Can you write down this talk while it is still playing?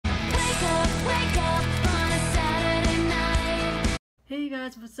Hey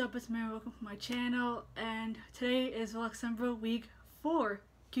guys, what's up? It's Mary. Welcome to my channel, and today is Vlogcember week 4.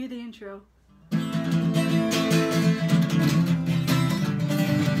 Cue the intro. Okay,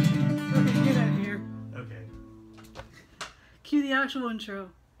 get out of here. Okay. Cue the actual intro.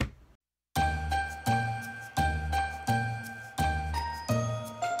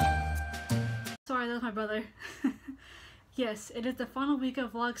 Sorry, that's my brother. Yes, it is the final week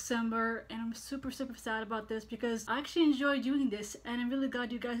of Vlogcember, and I'm super sad about this because I actually enjoyed doing this, and I'm really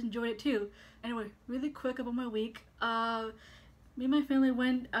glad you guys enjoyed it too. Anyway, really quick about my week. Me and my family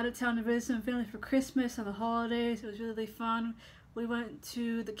went out of town to visit some family for Christmas and the holidays. It was really fun. We went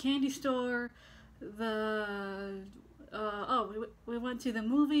to the candy store, we went to the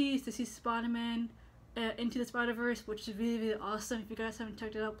movies to see Spider-Man Into the Spider-Verse, which is really awesome. If you guys haven't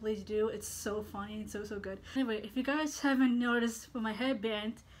checked it out, please do. It's so funny and so good. Anyway, if you guys haven't noticed with my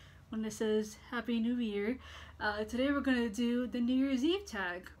headband when it says Happy New Year, today we're gonna do the New Year's Eve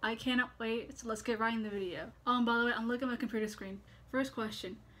tag. I cannot wait, so let's get right in the video. By the way, I'm looking at my computer screen. First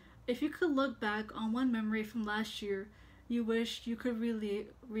question: if you could look back on one memory from last year you wished you could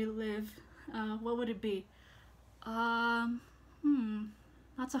relive, what would it be?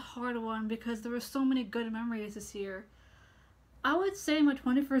 That's a hard one because there were so many good memories this year. I would say my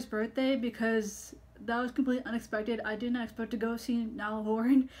 21st birthday because that was completely unexpected. I did not expect to go see Niall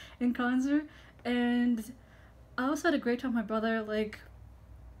Horan in concert, and I also had a great time with my brother. Like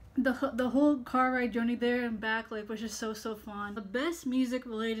the whole car ride journey there and back was just so fun. The best music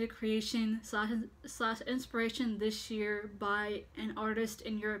related creation slash inspiration this year by an artist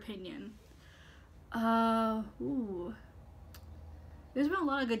in your opinion? There's been a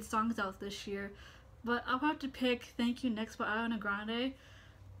lot of good songs out this year, but I'll have to pick Thank You Next by Ariana Grande.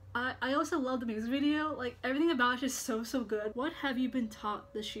 I also love the music video. Like, everything about it is just so good. What have you been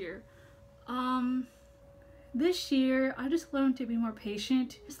taught this year? This year, I just learned to be more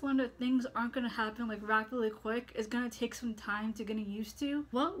patient. Just learned that things aren't gonna happen rapidly quick. It's gonna take some time to get used to.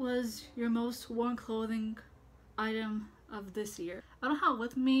 What was your most worn clothing item of this year? I don't have it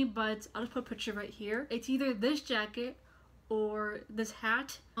with me, but I'll just put a picture right here. It's either this jacket or this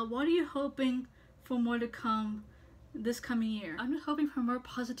hat. What are you hoping for more to come this coming year? I'm just hoping for more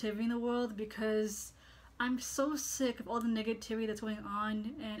positivity in the world because I'm so sick of all the negativity that's going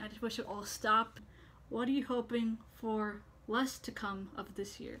on, and I just wish it all stopped. What are you hoping for less to come of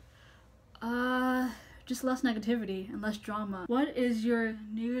this year? Just less negativity and less drama. What is your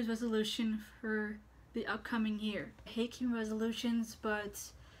New Year's resolution for the upcoming year? I hate keeping resolutions,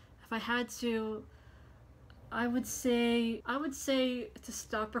 but if I had to, I would say to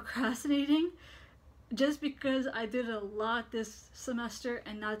stop procrastinating, just because I did a lot this semester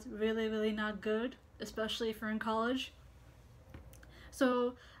and that's really not good, especially if you're in college.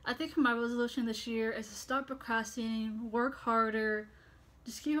 So I think my resolution this year is to stop procrastinating, work harder,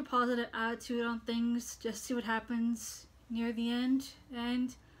 just keep a positive attitude on things, just see what happens near the end,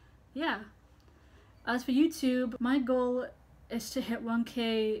 and yeah. As for YouTube, my goal is to hit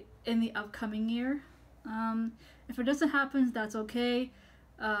 1K in the upcoming year. If it doesn't happen, that's okay.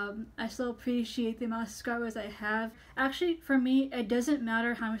 I still appreciate the amount of subscribers I have. Actually, for me, it doesn't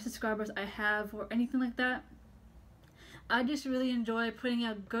matter how many subscribers I have or anything like that. I just really enjoy putting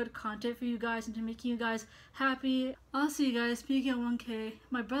out good content for you guys and to making you guys happy. Also, you guys, speaking of 1K,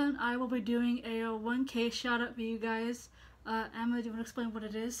 my brother and I will be doing a 1K shout out for you guys. Emma, do you want to explain what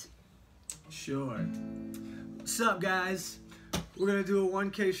it is? Sure. What's up, guys? We're gonna do a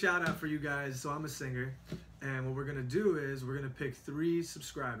 1K shout out for you guys. So I'm a singer, and what we're gonna do is we're gonna pick 3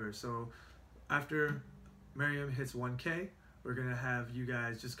 subscribers. So after Miriam hits 1K, we're gonna have you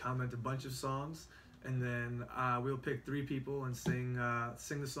guys just comment a bunch of songs, and then we'll pick 3 people and sing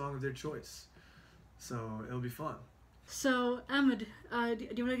the song of their choice. So it'll be fun. So Ahmed, do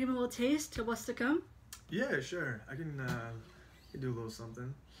you want to give me a little taste of what's to come? Yeah, sure. I can do a little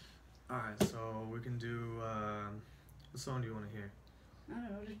something. Alright, so we can do, what song do you want to hear? I don't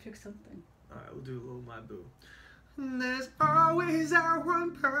know, just pick something. Alright, we'll do a little My Boo. There's always that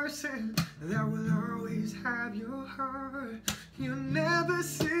one person that will always have your heart. You'll never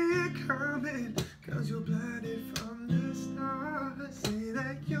see it coming, cause you're blinded from the start. Say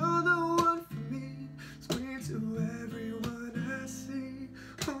that you're the one for me, scream to everyone I see.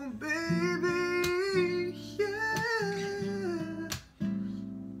 Oh baby, yeah.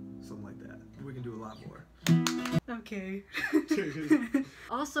 Something like that. We can do a lot more. Okay.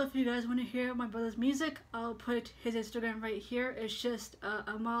 Also, if you guys want to hear my brother's music, I'll put his Instagram right here. It's just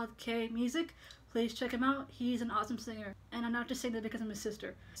Ahmad K Music. please check him out. He's an awesome singer, and I'm not just saying that because I'm his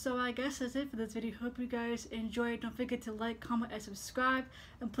sister. So I guess that's it for this video. Hope you guys enjoyed. Don't forget to like, comment, and subscribe,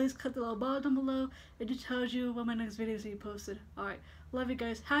 and please click the little bell down below. It just tells you when my next videos will be posted. Alright, love you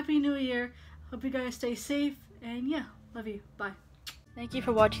guys. Happy New Year. Hope you guys stay safe, and yeah, love you. Bye. Thank you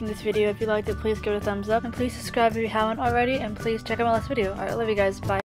for watching this video. If you liked it, please give it a thumbs up, and please subscribe if you haven't already, and please check out my last video. Alright, love you guys. Bye.